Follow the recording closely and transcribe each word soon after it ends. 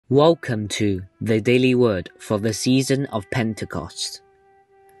Welcome to the Daily Word for the season of Pentecost.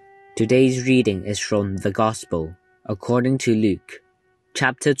 Today's reading is from the Gospel according to Luke,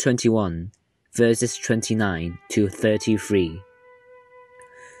 chapter 21, verses 29 to 33.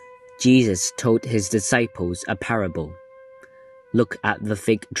 Jesus told his disciples a parable. Look at the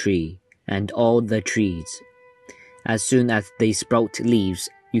fig tree and all the trees. As soon as they sprout leaves,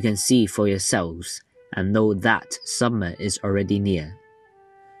 you can see for yourselves and know that summer is already near.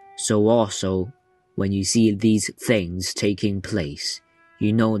 So also, when you see these things taking place,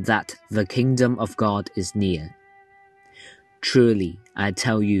 you know that the kingdom of God is near. Truly, I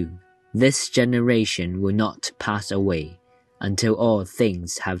tell you, this generation will not pass away until all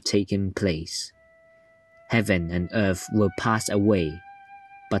things have taken place. Heaven and earth will pass away,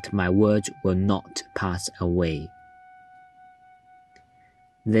 but my words will not pass away.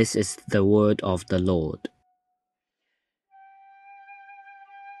 This is the word of the Lord.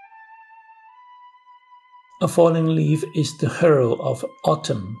 A falling leaf is the herald of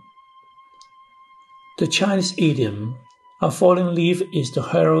autumn. The Chinese idiom, a falling leaf is the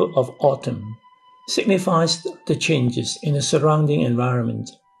herald of autumn, signifies the changes in the surrounding environment,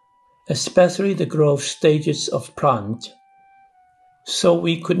 especially the growth stages of plant. So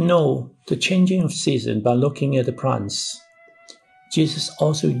we could know the changing of season by looking at the plants. Jesus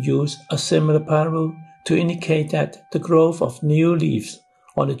also used a similar parable to indicate that the growth of new leaves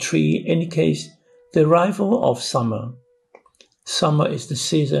on the tree indicates the arrival of summer. Summer is the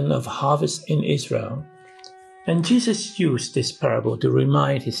season of harvest in Israel. And Jesus used this parable to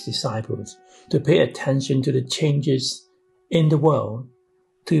remind his disciples to pay attention to the changes in the world,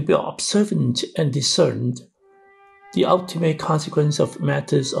 to be observant and discern the ultimate consequence of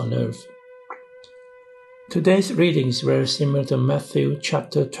matters on earth. Today's reading is very similar to Matthew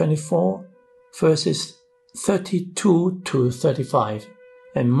chapter 24, verses 32 to 35,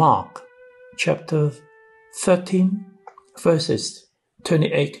 and Mark chapter 13, verses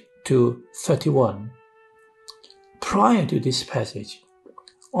 28 to 31. Prior to this passage,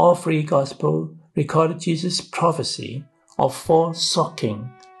 all three Gospels recorded Jesus' prophecy of four shocking,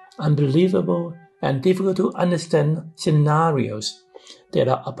 unbelievable, and difficult to understand scenarios that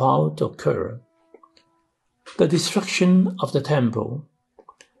are about to occur. The destruction of the temple,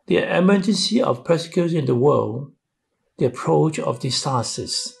 the emergency of persecution in the world, the approach of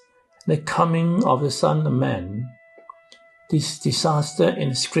disasters, the coming of the Son of Man. This disaster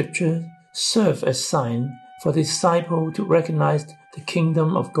in Scripture serve as sign for the disciple to recognize the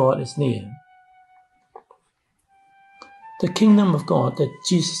kingdom of God is near. The kingdom of God that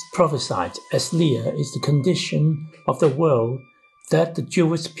Jesus prophesied as near is the condition of the world that the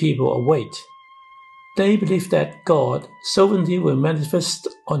Jewish people await. They believe that God sovereignty will manifest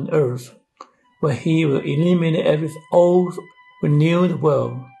on earth, where he will eliminate every old, renew the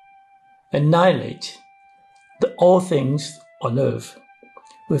world, annihilate all things on earth,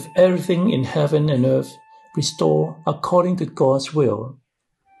 with everything in heaven and earth restored according to God's will.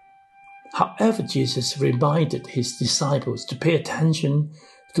 However, Jesus reminded his disciples to pay attention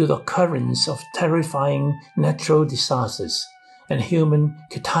to the occurrence of terrifying natural disasters and human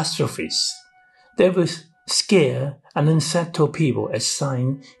catastrophes that will scare and unsettle people as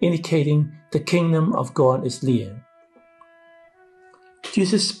sign indicating the kingdom of God is near.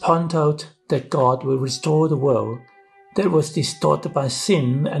 Jesus pointed out that God will restore the world that was distorted by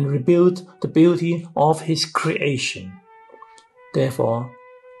sin and rebuild the beauty of his creation. Therefore,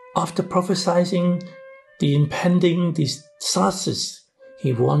 after prophesying the impending disasters,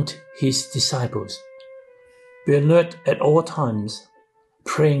 he warned his disciples, "Be alert at all times,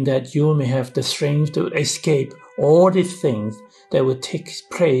 praying that you may have the strength to escape all these things that will take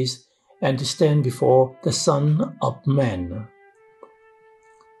place and to stand before the Son of Man."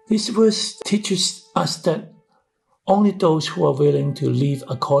 This verse teaches us that only those who are willing to live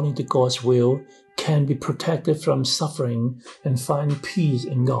according to God's will can be protected from suffering and find peace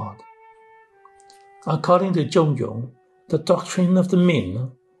in God. According to Zhong Yong, the doctrine of the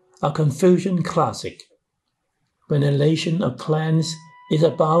Ming, a Confucian classic, when a nation or clan is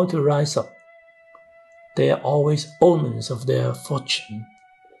about to rise up, there are always omens of their fortune.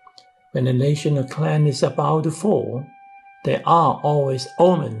 When a nation or clan is about to fall, there are always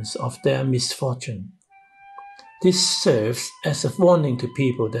omens of their misfortune. This serves as a warning to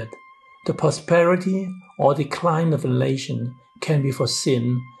people that the prosperity or decline of a nation can be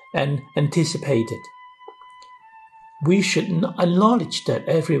foreseen and anticipated. We should acknowledge that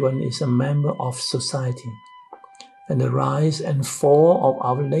everyone is a member of society, and the rise and fall of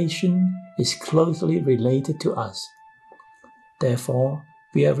our nation is closely related to us. Therefore,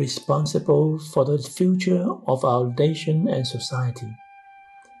 we are responsible for the future of our nation and society.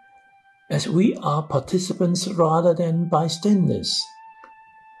 as we are participants rather than bystanders.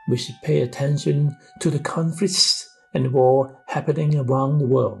 We should pay attention to the conflicts and war happening around the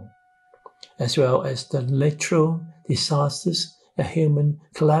world, as well as the natural disasters and human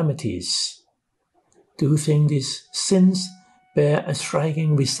calamities. Do you think these sins bear a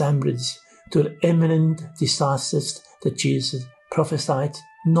striking resemblance to the imminent disasters that Jesus prophesied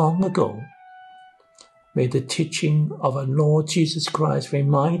long ago? May the teaching of our Lord Jesus Christ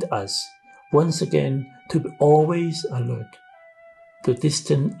remind us once again to be always alert, to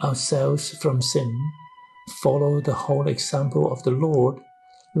distance ourselves from sin, follow the whole example of the Lord,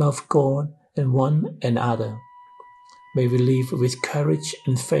 love God and one another. May we live with courage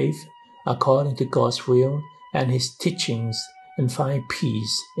and faith according to God's will and His teachings and find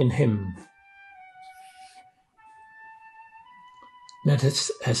peace in Him. Let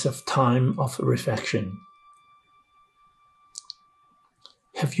us have a time of reflection.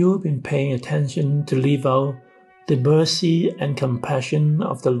 Have you been paying attention to live out the mercy and compassion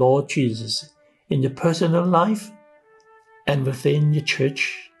of the Lord Jesus in your personal life and within your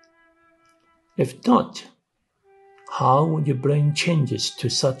church? If not, how would you bring changes to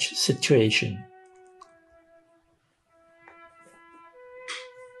such situation?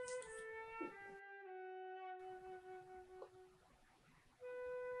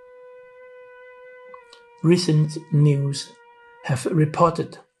 Recent news have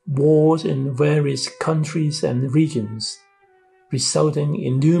reported wars in various countries and regions, resulting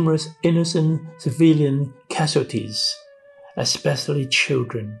in numerous innocent civilian casualties, especially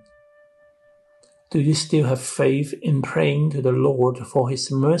children. Do you still have faith in praying to the Lord for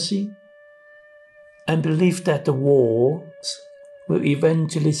His mercy and believe that the wars will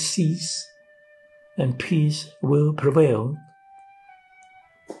eventually cease and peace will prevail?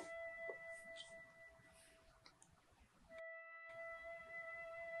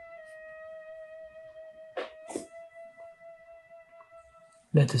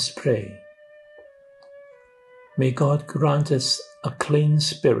 Let us pray. May God grant us a clean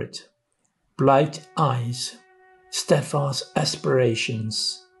spirit, bright eyes, steadfast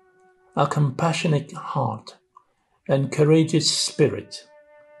aspirations, a compassionate heart, and courageous spirit,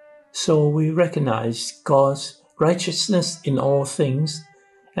 so we recognize God's righteousness in all things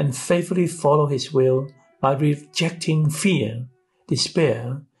and faithfully follow His will by rejecting fear,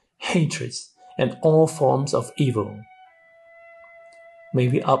 despair, hatred, and all forms of evil. May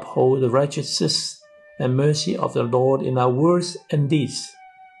we uphold the righteousness and mercy of the Lord in our words and deeds.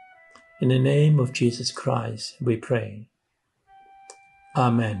 In the name of Jesus Christ, we pray.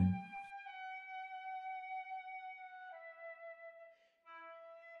 Amen.